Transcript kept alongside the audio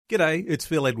G'day, it's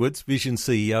Phil Edwards, Vision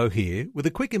CEO here, with a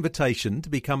quick invitation to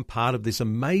become part of this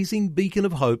amazing beacon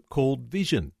of hope called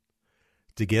Vision.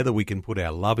 Together we can put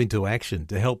our love into action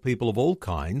to help people of all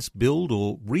kinds build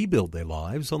or rebuild their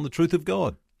lives on the truth of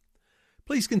God.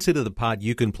 Please consider the part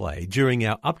you can play during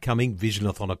our upcoming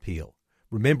Visionathon appeal,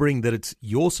 remembering that it's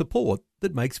your support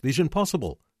that makes Vision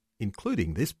possible,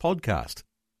 including this podcast.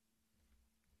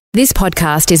 This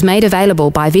podcast is made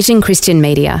available by Vision Christian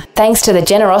Media, thanks to the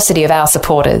generosity of our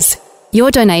supporters.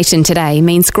 Your donation today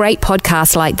means great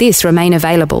podcasts like this remain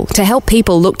available to help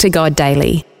people look to God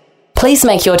daily. Please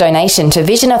make your donation to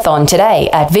Visionathon today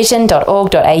at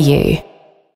vision.org.au.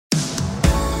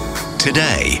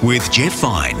 Today with Jeff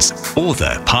Vines,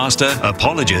 author, pastor,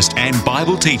 apologist and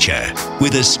Bible teacher,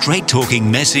 with a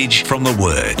straight-talking message from the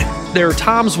Word. There are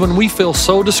times when we feel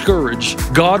so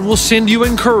discouraged. God will send you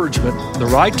encouragement, the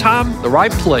right time, the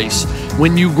right place,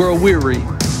 when you grow weary.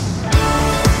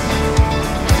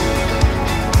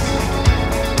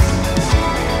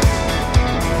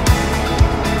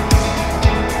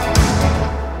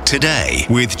 Today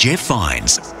with Jeff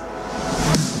Vines.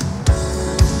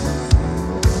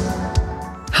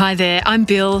 Hi there, I'm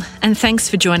Bill, and thanks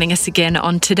for joining us again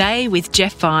on Today with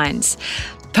Jeff Vines.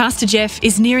 Pastor Jeff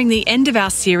is nearing the end of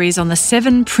our series on the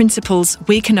 7 principles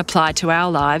we can apply to our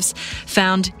lives,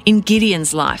 found in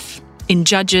Gideon's life, in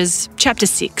Judges chapter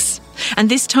 6. And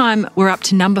this time we're up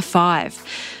to number 5,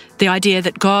 the idea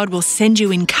that God will send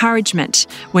you encouragement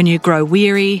when you grow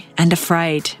weary and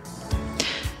afraid.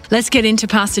 Let's get into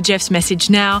Pastor Jeff's message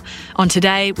now on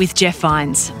Today with Jeff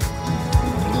Vines.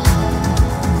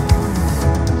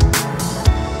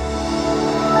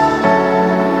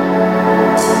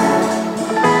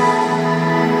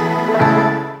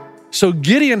 So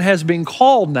Gideon has been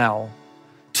called now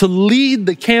to lead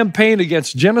the campaign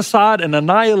against genocide and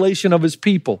annihilation of his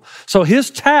people. So his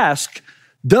task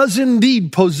does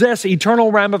indeed possess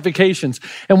eternal ramifications.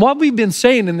 And what we've been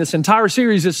saying in this entire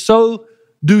series is so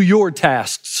do your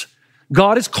tasks.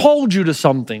 God has called you to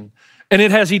something, and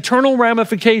it has eternal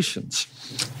ramifications.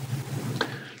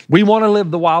 We want to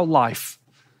live the wild life.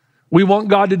 We want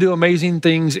God to do amazing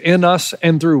things in us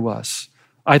and through us.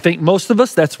 I think most of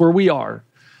us, that's where we are.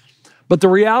 But the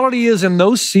reality is, in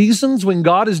those seasons when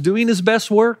God is doing his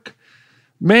best work,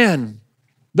 man,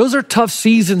 those are tough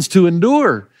seasons to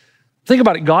endure. Think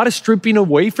about it. God is stripping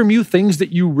away from you things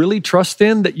that you really trust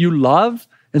in, that you love,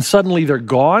 and suddenly they're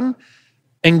gone.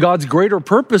 And God's greater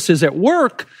purpose is at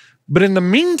work. But in the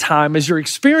meantime, as you're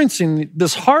experiencing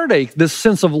this heartache, this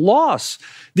sense of loss,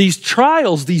 these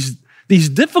trials, these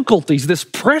difficulties, this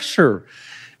pressure,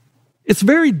 it's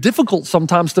very difficult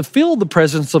sometimes to feel the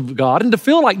presence of God and to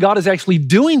feel like God is actually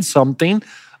doing something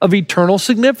of eternal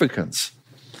significance.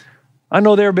 I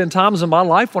know there have been times in my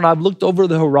life when I've looked over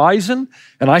the horizon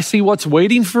and I see what's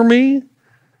waiting for me.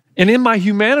 And in my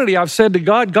humanity, I've said to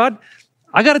God,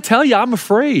 I got to tell you, I'm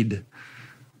afraid.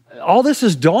 All this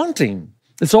is daunting.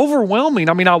 It's overwhelming.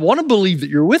 I mean, I want to believe that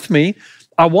you're with me.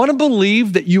 I want to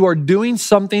believe that you are doing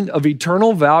something of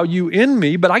eternal value in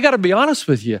me, but I got to be honest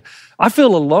with you. I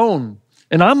feel alone,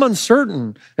 and I'm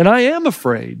uncertain, and I am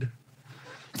afraid.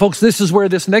 Folks, this is where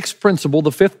this next principle,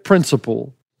 the 5th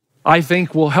principle, I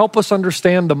think will help us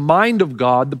understand the mind of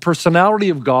God, the personality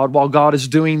of God, while God is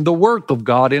doing the work of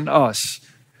God in us.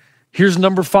 Here's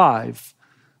number 5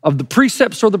 of the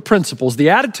precepts or the principles, the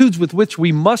attitudes with which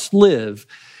we must live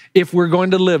if we're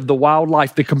going to live the wild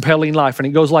life, the compelling life. And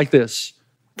it goes like this.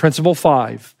 Principle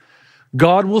 5,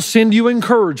 God will send you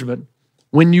encouragement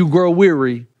when you grow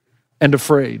weary and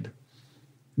afraid.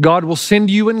 God will send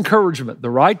you encouragement, the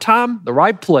right time, the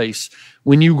right place,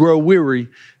 when you grow weary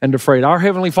and afraid. Our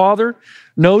Heavenly Father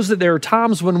knows that there are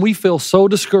times when we feel so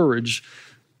discouraged.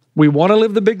 We want to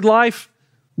live the big life.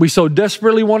 We so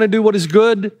desperately want to do what is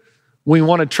good. We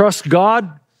want to trust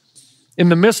God in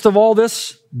the midst of all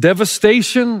this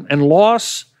devastation and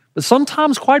loss. But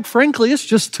sometimes, quite frankly, it's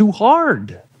just too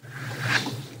hard.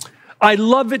 I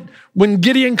love it when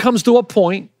Gideon comes to a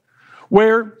point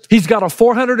where he's got a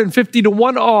 450 to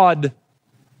 1 odd.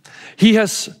 He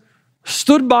has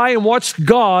stood by and watched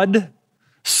God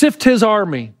sift his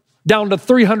army down to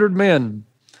 300 men.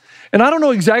 And I don't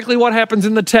know exactly what happens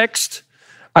in the text.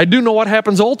 I do know what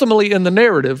happens ultimately in the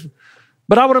narrative.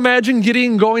 But I would imagine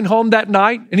Gideon going home that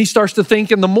night, and he starts to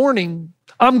think in the morning,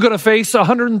 I'm going to face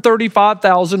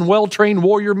 135,000 well-trained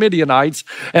warrior Midianites,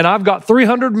 and I've got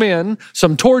 300 men,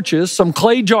 some torches, some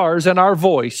clay jars, and our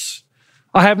voice.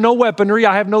 I have no weaponry.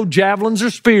 I have no javelins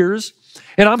or spears,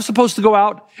 and I'm supposed to go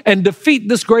out and defeat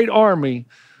this great army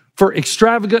for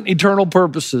extravagant eternal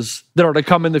purposes that are to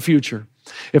come in the future.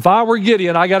 If I were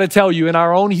Gideon, I got to tell you, in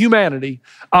our own humanity,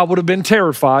 I would have been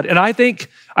terrified. And I think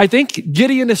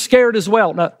Gideon is scared as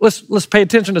well. Now, let's pay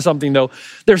attention to something, though.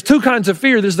 There's two kinds of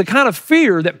fear. There's the kind of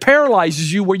fear that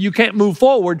paralyzes you where you can't move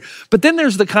forward. But then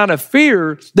there's the kind of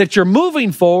fear that you're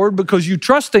moving forward because you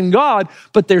trust in God,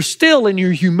 but there's still in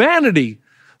your humanity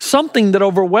something that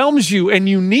overwhelms you and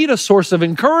you need a source of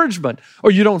encouragement or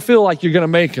you don't feel like you're going to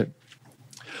make it.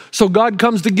 So God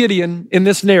comes to Gideon in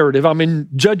this narrative. I'm in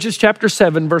Judges chapter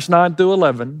 7, verse 9 through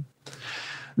 11.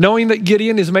 Knowing that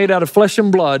Gideon is made out of flesh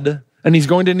and blood and he's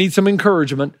going to need some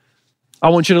encouragement, I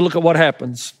want you to look at what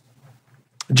happens.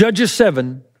 Judges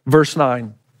 7, verse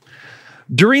 9.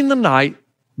 During the night,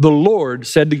 the Lord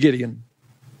said to Gideon,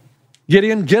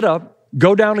 Gideon, get up,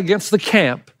 go down against the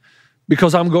camp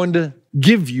because I'm going to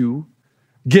give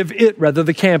it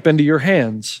the camp into your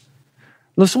hands.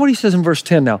 Listen to what he says in verse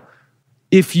 10 now.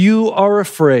 If you are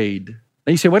afraid.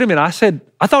 Now you say, wait a minute,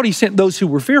 I thought he sent those who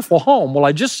were fearful home. Well,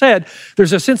 I just said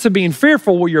there's a sense of being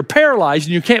fearful where you're paralyzed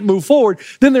and you can't move forward.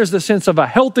 Then there's the sense of a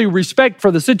healthy respect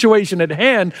for the situation at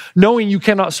hand, knowing you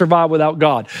cannot survive without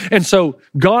God. And so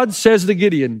God says to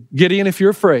Gideon, if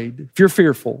you're afraid, if you're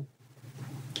fearful,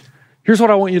 here's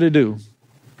what I want you to do.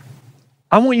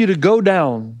 I want you to go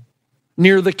down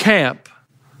near the camp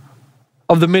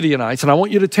of the Midianites, and I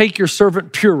want you to take your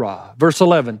servant Purah, verse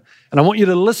 11, and I want you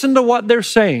to listen to what they're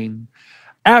saying.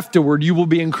 Afterward, you will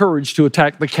be encouraged to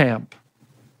attack the camp.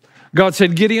 God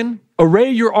said, Gideon, array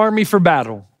your army for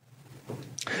battle.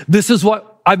 This is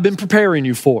what I've been preparing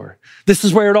you for. This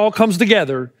is where it all comes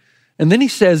together. And then he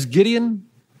says, Gideon,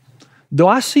 do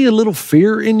I see a little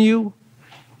fear in you?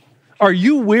 Are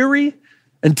you weary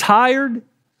and tired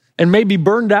and maybe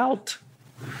burned out?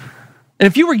 And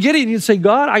if you were Gideon, you'd say,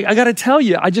 God, I got to tell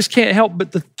you, I just can't help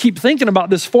but to keep thinking about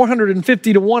this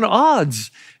 450 to 1 odds.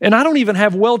 And I don't even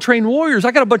have well-trained warriors. I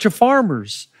got a bunch of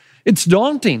farmers. It's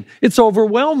daunting. It's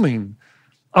overwhelming.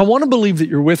 I want to believe that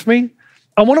you're with me.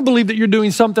 I want to believe that you're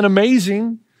doing something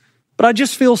amazing, but I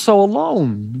just feel so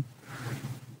alone.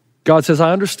 God says,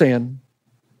 I understand.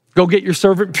 Go get your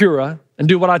servant Purah and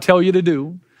do what I tell you to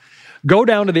do. Go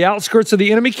down to the outskirts of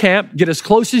the enemy camp, get as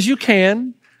close as you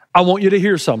can. I want you to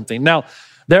hear something. Now,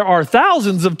 there are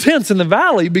thousands of tents in the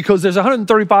valley because there's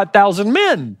 135,000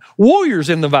 men, warriors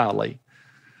in the valley.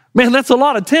 Man, that's a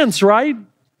lot of tents, right?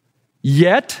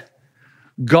 Yet,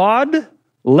 God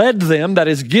led them, that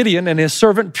is Gideon and his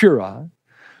servant Purah,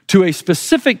 to a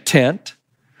specific tent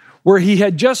where he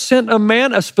had just sent a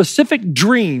man a specific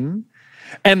dream,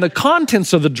 and the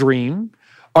contents of the dream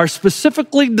are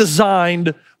specifically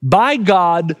designed by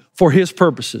God for his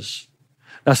purposes.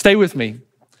 Now, stay with me.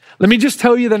 Let me just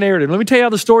tell you the narrative. Let me tell you how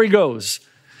the story goes.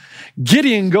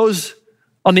 Gideon goes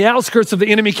on the outskirts of the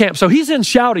enemy camp. So he's in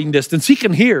shouting distance. He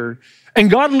can hear. And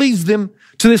God leads them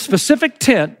to this specific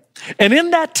tent. And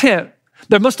in that tent,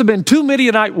 there must have been 2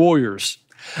 Midianite warriors.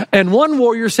 And one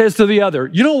warrior says to the other,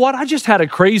 you know what? I just had a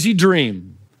crazy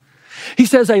dream. He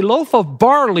says, a loaf of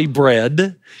barley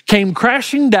bread came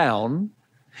crashing down.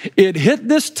 It hit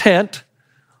this tent,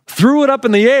 threw it up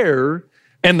in the air,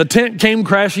 and the tent came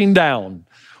crashing down.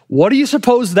 What do you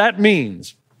suppose that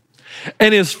means?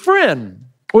 And his friend,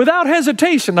 without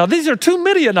hesitation, now these are 2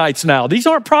 Midianites now. These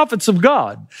aren't prophets of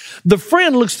God. The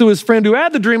friend looks to his friend who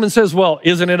had the dream and says, well,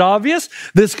 isn't it obvious?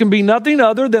 This can be nothing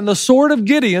other than the sword of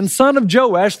Gideon, son of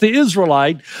Joash, the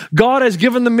Israelite. God has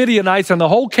given the Midianites and the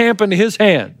whole camp into his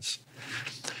hands.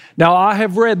 Now, I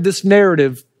have read this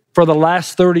narrative for the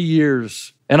last 30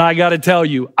 years, and I got to tell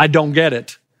you, I don't get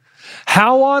it.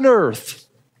 How on earth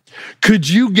could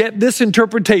you get this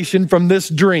interpretation from this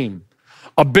dream?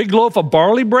 A big loaf of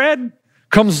barley bread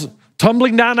comes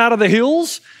tumbling down out of the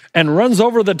hills and runs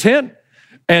over the tent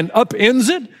and upends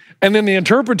it. And then the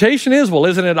interpretation is, well,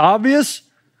 isn't it obvious?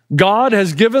 God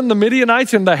has given the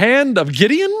Midianites in the hand of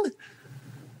Gideon.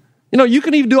 You know, you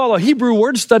can even do all the Hebrew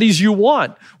word studies you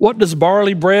want. What does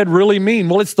barley bread really mean?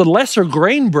 Well, it's the lesser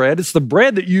grain bread. It's the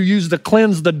bread that you use to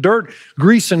cleanse the dirt,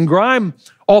 grease, and grime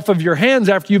off of your hands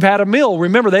after you've had a meal.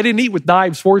 Remember, they didn't eat with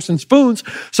knives, forks, and spoons.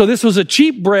 So this was a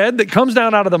cheap bread that comes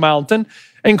down out of the mountain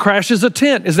and crashes a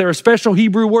tent. Is there a special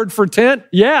Hebrew word for tent?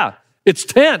 Yeah, it's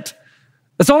tent.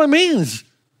 That's all it means.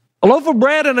 A loaf of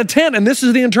bread and a tent, and this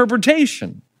is the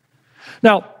interpretation.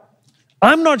 Now,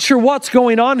 I'm not sure what's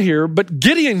going on here, but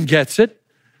Gideon gets it.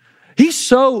 He's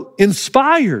so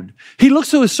inspired. He looks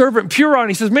to his servant Purah and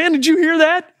he says, man, did you hear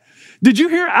that? Did you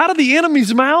hear out of the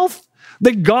enemy's mouth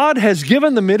that God has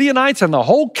given the Midianites and the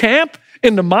whole camp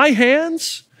into my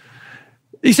hands?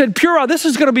 He said, Purah, this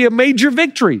is going to be a major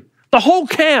victory. The whole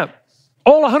camp,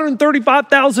 all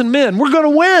 135,000 men, we're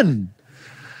going to win.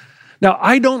 Now,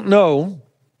 I don't know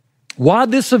why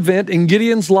this event in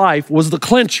Gideon's life was the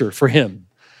clincher for him.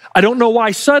 I don't know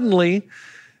why suddenly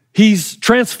he's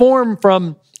transformed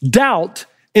from doubt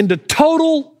into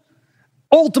total,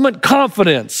 ultimate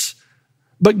confidence.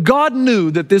 But God knew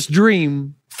that this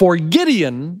dream for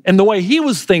Gideon and the way he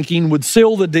was thinking would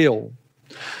seal the deal.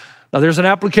 Now, there's an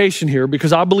application here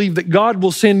because I believe that God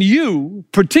will send you,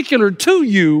 particular to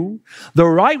you, the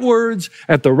right words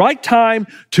at the right time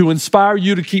to inspire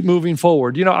you to keep moving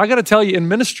forward. You know, I got to tell you, in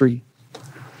ministry,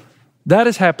 that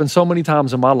has happened so many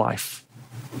times in my life.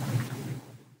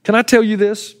 Can I tell you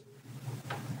this?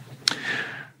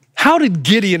 How did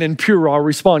Gideon and Purah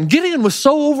respond? Gideon was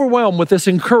so overwhelmed with this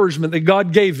encouragement that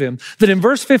God gave him that in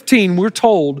verse 15, we're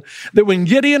told that when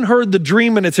Gideon heard the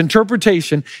dream and its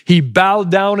interpretation, he bowed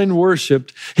down and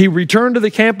worshiped. He returned to the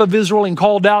camp of Israel and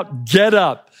called out, "Get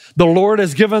up. The Lord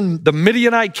has given the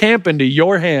Midianite camp into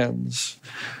your hands."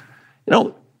 You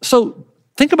know, so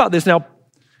think about this now.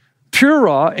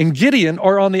 Purah and Gideon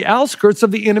are on the outskirts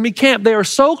of the enemy camp. They are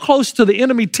so close to the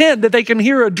enemy tent that they can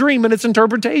hear a dream and its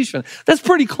interpretation. That's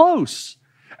pretty close.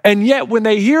 And yet when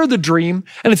they hear the dream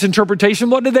and its interpretation,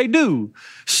 what do?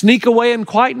 Sneak away in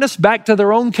quietness back to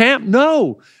their own camp?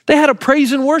 No. They had a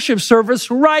praise and worship service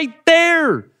right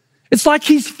there. It's like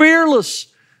he's fearless.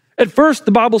 At first,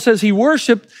 the Bible says he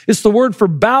worshiped. It's the word for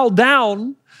bow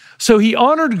down. So he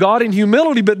honored God in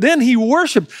humility, but then he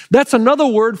worshiped. That's another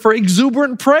word for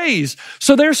exuberant praise.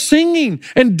 So they're singing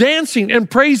and dancing and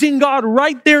praising God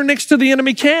right there next to the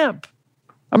enemy camp.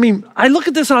 I mean, I look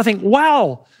at this and I think,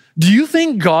 wow, do you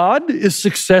think God is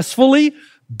successfully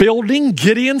building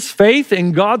Gideon's faith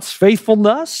in God's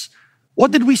faithfulness?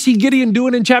 What did we see Gideon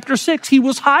doing in chapter 6? He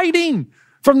was hiding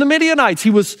from the Midianites.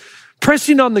 He was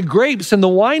pressing on the grapes in the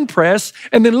wine press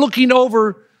and then looking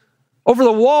over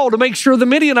the wall to make sure the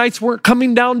Midianites weren't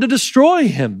coming down to destroy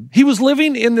him. He was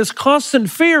living in this constant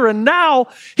fear, and now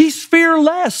he's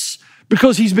fearless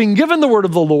because he's been given the word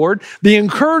of the Lord, the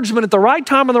encouragement at the right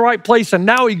time in the right place, and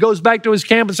now he goes back to his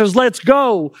camp and says, "Let's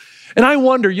go." And I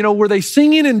wonder, you know, were they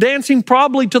singing and dancing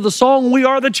probably to the song, "We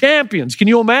Are the Champions"? Can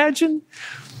you imagine?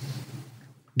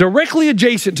 Directly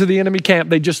adjacent to the enemy camp,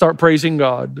 they just start praising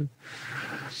God.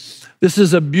 This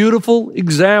is a beautiful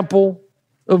example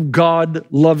of God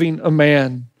loving a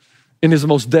man in his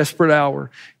most desperate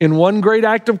hour. In one great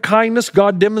act of kindness,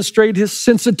 God demonstrated his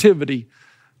sensitivity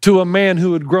to a man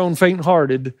who had grown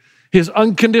faint-hearted, his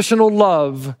unconditional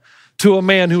love to a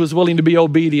man who was willing to be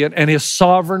obedient, and his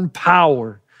sovereign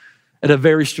power at a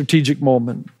very strategic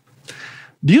moment.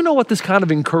 Do you know what this kind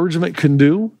of encouragement can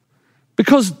do?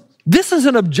 Because this is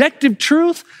an objective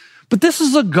truth, but this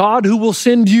is a God who will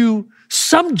send you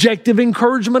subjective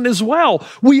encouragement as well.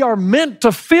 We are meant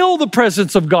to feel the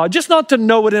presence of God, just not to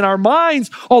know it in our minds,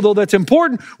 although that's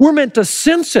important. We're meant to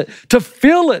sense it, to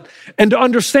feel it, and to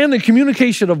understand the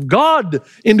communication of God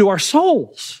into our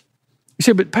souls. You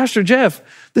say, "But Pastor Jeff,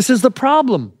 this is the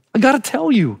problem." I got to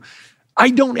tell you,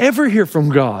 I don't ever hear from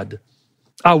God.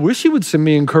 I wish he would send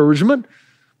me encouragement,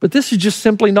 but this is just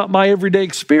simply not my everyday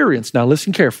experience. Now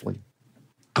listen carefully,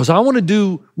 because I want to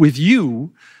do with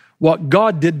you what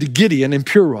God did to Gideon and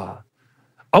Purah.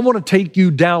 I want to take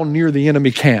you down near the enemy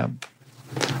camp.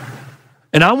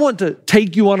 And I want to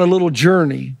take you on a little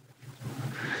journey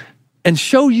and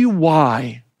show you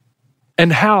why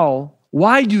and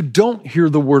why you don't hear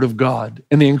the word of God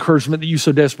and the encouragement that you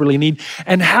so desperately need,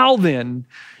 and how then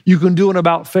you can do an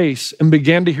about face and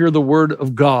begin to hear the word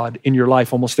of God in your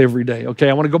life almost every day.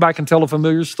 Okay, I want to go back and tell a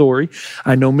familiar story.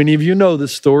 I know many of you know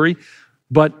this story,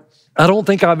 but I don't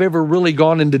think I've ever really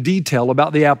gone into detail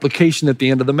about the application at the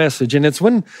end of the message. And it's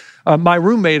when my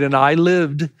roommate and I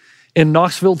lived in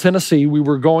Knoxville, Tennessee. We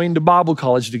were going to Bible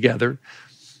college together.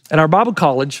 And our Bible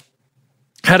college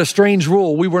had a strange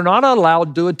rule. We were not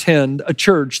allowed to attend a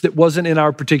church that wasn't in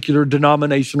our particular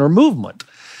denomination or movement.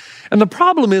 And the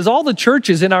problem is all the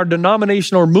churches in our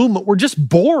denomination or movement were just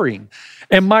boring.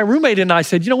 And my roommate and I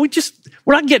said, you know,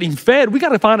 we're not getting fed. We got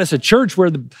to find us a church where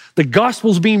the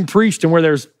gospel's being preached and where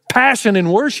there's passion in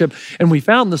worship. And we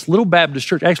found this little Baptist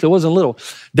church. Actually, it wasn't little.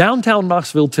 Downtown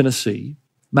Knoxville, Tennessee,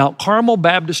 Mount Carmel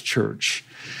Baptist Church.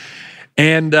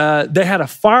 And they had a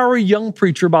fiery young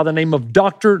preacher by the name of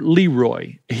Dr.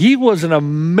 Leroy. He was an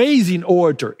amazing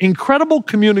orator, incredible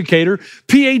communicator,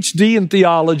 PhD in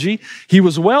theology. He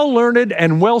was well-learned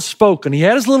and well-spoken. He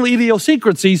had his little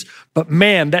idiosyncrasies, but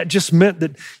man, that just meant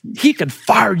that he could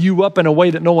fire you up in a way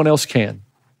that no one else can.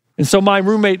 And so my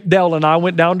roommate Dell and I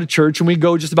went down to church, and we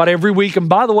go just about every week. And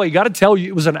by the way, got to tell you,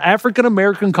 it was an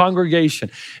African-American congregation.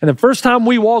 And the first time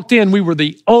we walked in, we were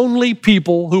the only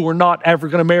people who were not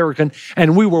African-American,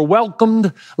 and we were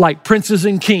welcomed like princes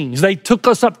and kings. They took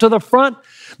us up to the front.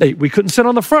 We couldn't sit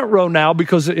on the front row now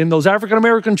because in those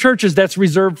African-American churches, that's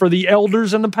reserved for the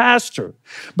elders and the pastor.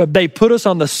 But they put us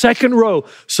on the second row,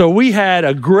 so we had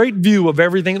a great view of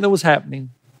everything that was happening.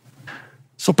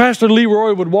 So Pastor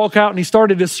Leroy would walk out, and he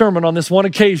started his sermon on this one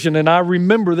occasion, and I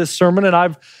remember this sermon, and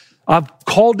I've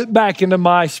called it back into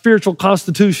my spiritual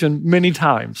constitution many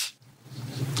times.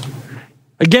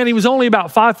 Again, he was only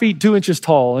about 5 feet 2 inches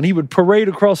tall, and he would parade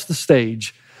across the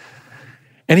stage,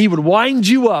 and he would wind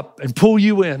you up and pull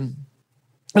you in.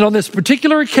 And on this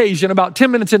particular occasion, about 10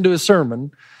 minutes into his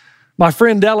sermon, my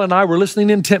friend Dell and I were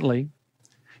listening intently.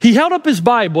 He held up his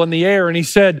Bible in the air, and he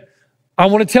said, I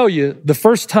want to tell you the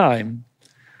first time,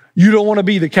 you don't want to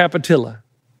be the Capitilla.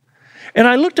 And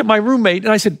I looked at my roommate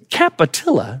and I said,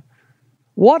 Capitilla?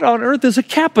 What on earth is a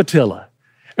Capitilla?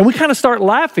 And we kind of start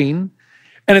laughing.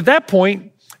 And at that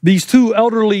point, these two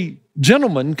elderly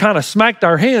gentlemen kind of smacked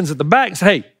our hands at the back and said,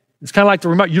 hey, it's kind of like the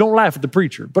remote. You don't laugh at the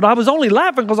preacher. But I was only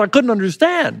laughing because I couldn't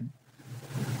understand.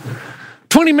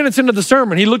 20 minutes into the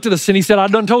sermon, he looked at us and he said, I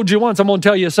done told you once, I'm going to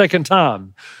tell you a second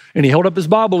time. And he held up his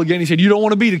Bible again. He said, you don't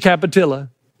want to be the Capitilla.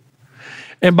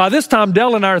 And by this time,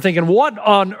 Dell and I are thinking, what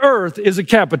on earth is a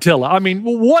Capitilla? I mean,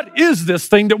 what is this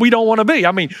thing that we don't want to be?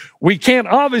 I mean, we can't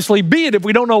obviously be it if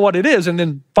we don't know what it is. And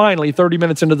then finally, 30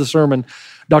 minutes into the sermon,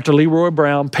 Dr. Leroy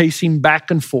Brown, pacing back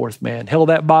and forth, man, held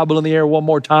that Bible in the air one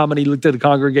more time, and he looked at the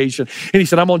congregation, and he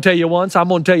said, I'm going to tell you once, I'm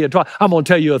going to tell you twice, I'm going to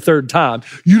tell you a third time.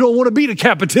 You don't want to be the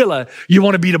Capitilla, you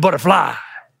want to be the butterfly.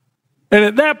 And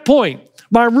at that point,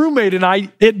 my roommate and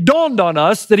I, it dawned on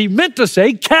us that he meant to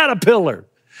say caterpillar.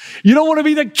 You don't want to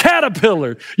be the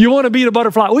caterpillar. You want to be the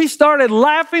butterfly. We started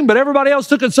laughing, but everybody else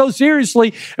took it so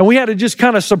seriously, and we had to just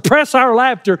kind of suppress our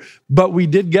laughter, but we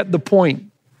did get the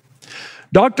point.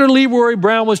 Dr. Leroy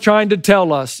Brown was trying to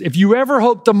tell us, if you ever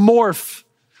hope to morph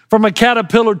from a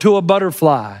caterpillar to a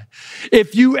butterfly,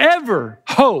 if you ever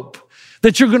hope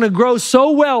that you're going to grow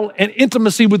so well in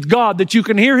intimacy with God that you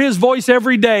can hear his voice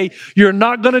every day, you're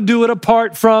not going to do it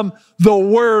apart from the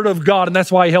Word of God. And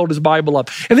that's why he held his Bible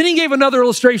up. And then he gave another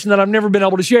illustration that I've never been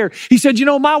able to share. He said, you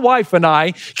know, my wife and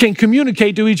I can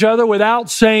communicate to each other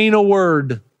without saying a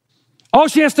word. All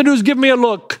she has to do is give me a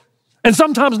look. And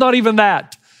sometimes not even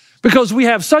that. Because we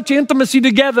have such intimacy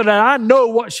together that I know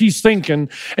what she's thinking.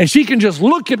 And she can just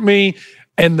look at me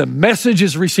and the message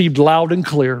is received loud and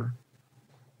clear.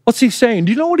 What's he saying?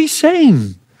 Do you know what he's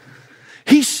saying?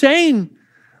 He's saying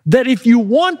that if you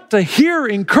want to hear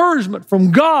encouragement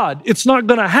from God, it's not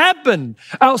going to happen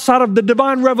outside of the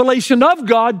divine revelation of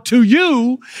God to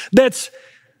you that's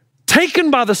taken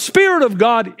by the Spirit of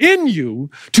God in you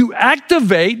to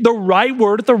activate the right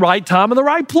word at the right time in the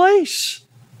right place.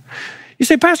 You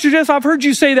say, Pastor Jeff, I've heard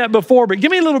you say that before, but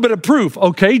give me a little bit of proof.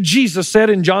 Okay, Jesus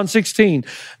said in John 16,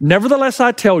 nevertheless,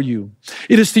 I tell you,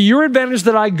 it is to your advantage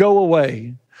that I go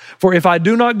away. For if I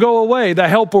do not go away, the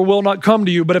helper will not come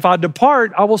to you. But if I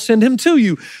depart, I will send him to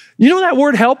you. You know that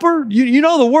word helper? You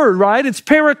know the word, right? It's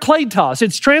parakletos.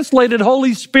 It's translated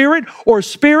Holy Spirit or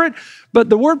Spirit. But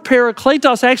the word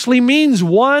parakletos actually means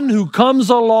one who comes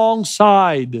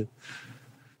alongside.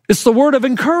 It's the word of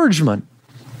encouragement.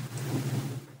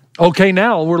 Okay,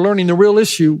 now we're learning the real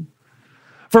issue.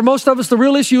 For most of us, the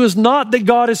real issue is not that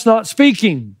God is not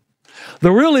speaking.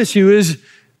 The real issue is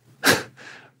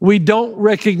we don't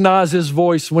recognize his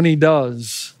voice when he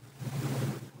does.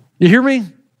 You hear me?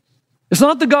 It's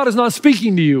not that God is not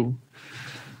speaking to you,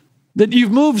 that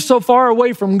you've moved so far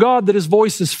away from God that his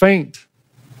voice is faint.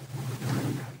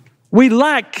 We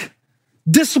lack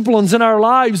disciplines in our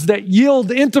lives that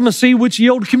yield intimacy, which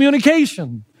yield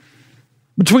communication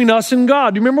between us and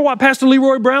God. Do you remember what Pastor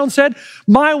Leroy Brown said?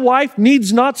 My wife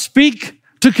needs not speak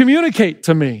to communicate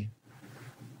to me.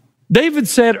 David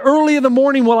said, early in the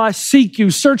morning will I seek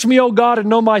you. Search me, O God, and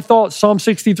know my thoughts. Psalm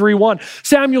 63:1.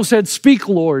 Samuel said, speak,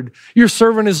 Lord. Your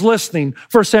servant is listening.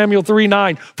 1 Samuel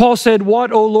 3:9. Paul said,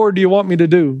 what, O Lord, do you want me to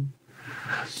do?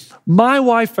 My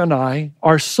wife and I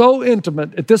are so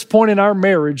intimate at this point in our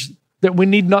marriage that we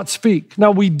need not speak.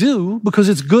 Now we do because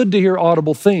it's good to hear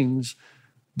audible things,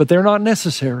 but they're not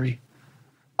necessary.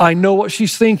 I know what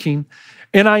she's thinking.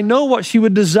 And I know what she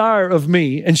would desire of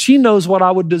me, and she knows what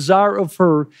I would desire of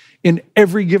her in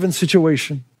every given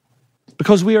situation.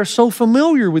 Because we are so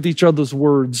familiar with each other's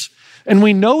words, and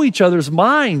we know each other's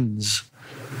minds.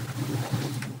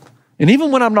 And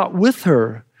even when I'm not with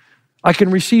her, I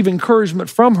can receive encouragement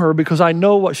from her because I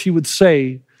know what she would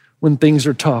say when things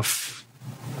are tough.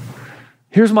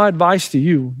 Here's my advice to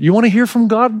you. You want to hear from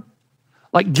God?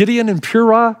 Like Gideon and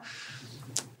Purah?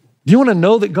 Do you want to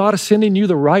know that God is sending you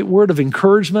the right word of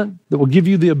encouragement that will give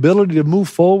you the ability to move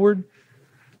forward?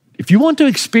 If you want to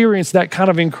experience that kind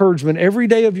of encouragement every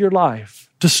day of your life,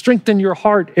 to strengthen your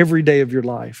heart every day of your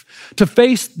life, to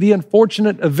face the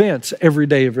unfortunate events every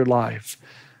day of your life,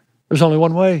 there's only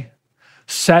one way.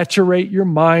 Saturate your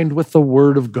mind with the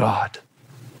Word of God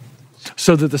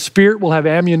so that the Spirit will have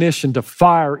ammunition to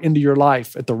fire into your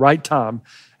life at the right time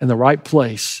and the right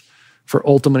place for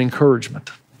ultimate encouragement.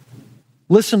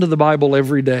 Listen to the Bible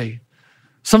every day.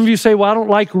 Some of you say, well, I don't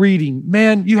like reading.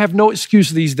 Man, you have no excuse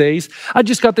these days. I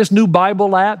just got this new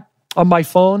Bible app on my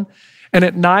phone, and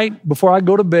at night, before I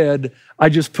go to bed, I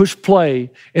just push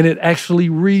play, and it actually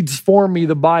reads for me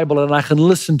the Bible, and I can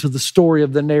listen to the story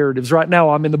of the narratives. Right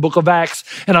now, I'm in the book of Acts,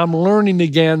 and I'm learning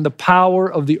again the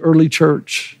power of the early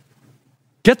church.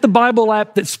 Get the Bible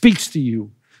app that speaks to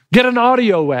you. Get an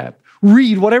audio app.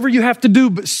 Read whatever you have to do,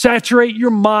 but saturate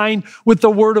your mind with the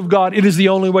Word of God. It is the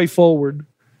only way forward.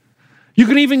 You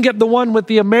can even get the one with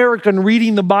the American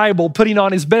reading the Bible, putting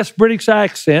on his best British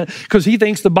accent because he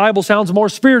thinks the Bible sounds more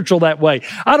spiritual that way.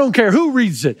 I don't care who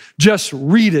reads it. Just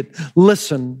read it.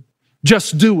 Listen.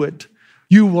 Just do it.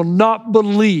 You will not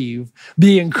believe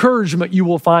the encouragement you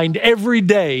will find every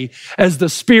day as the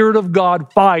Spirit of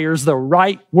God fires the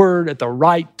right word at the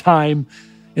right time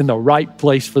in the right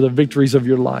place for the victories of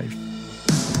your life.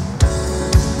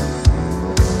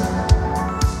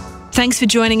 Thanks for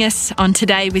joining us on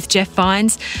Today with Jeff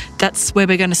Vines. That's where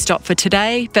we're going to stop for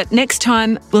today. But next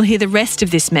time, we'll hear the rest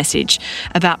of this message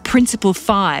about Principle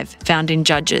 5 found in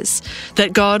Judges,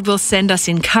 that God will send us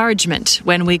encouragement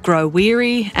when we grow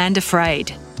weary and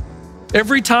afraid.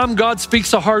 Every time God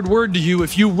speaks a hard word to you,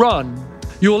 if you run,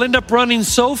 you will end up running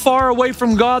so far away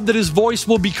from God that His voice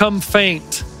will become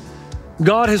faint.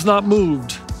 God has not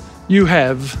moved. You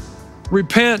have.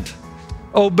 Repent,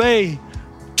 obey,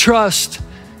 trust,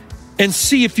 and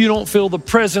see if you don't feel the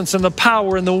presence and the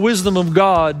power and the wisdom of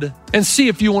God, and see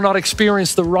if you will not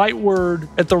experience the right word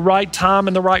at the right time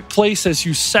and the right place as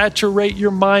you saturate your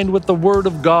mind with the Word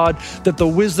of God, that the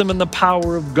wisdom and the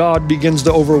power of God begins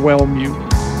to overwhelm you.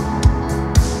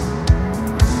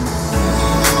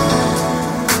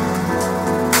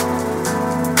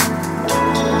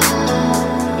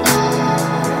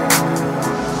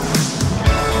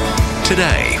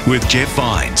 Today with Jeff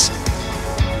Vines.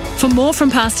 For more from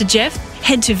Pastor Jeff,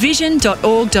 head to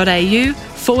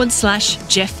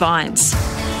vision.org.au/Jeff Vines.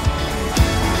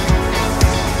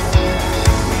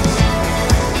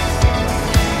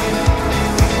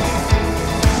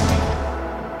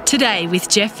 Today with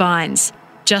Jeff Vines.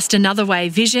 Just another way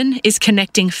Vision is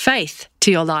connecting faith to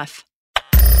your life.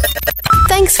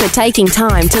 Thanks for taking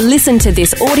time to listen to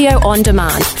this audio on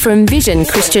demand from Vision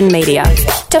Christian Media.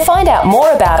 To find out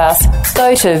more about us,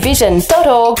 go to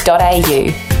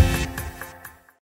vision.org.au.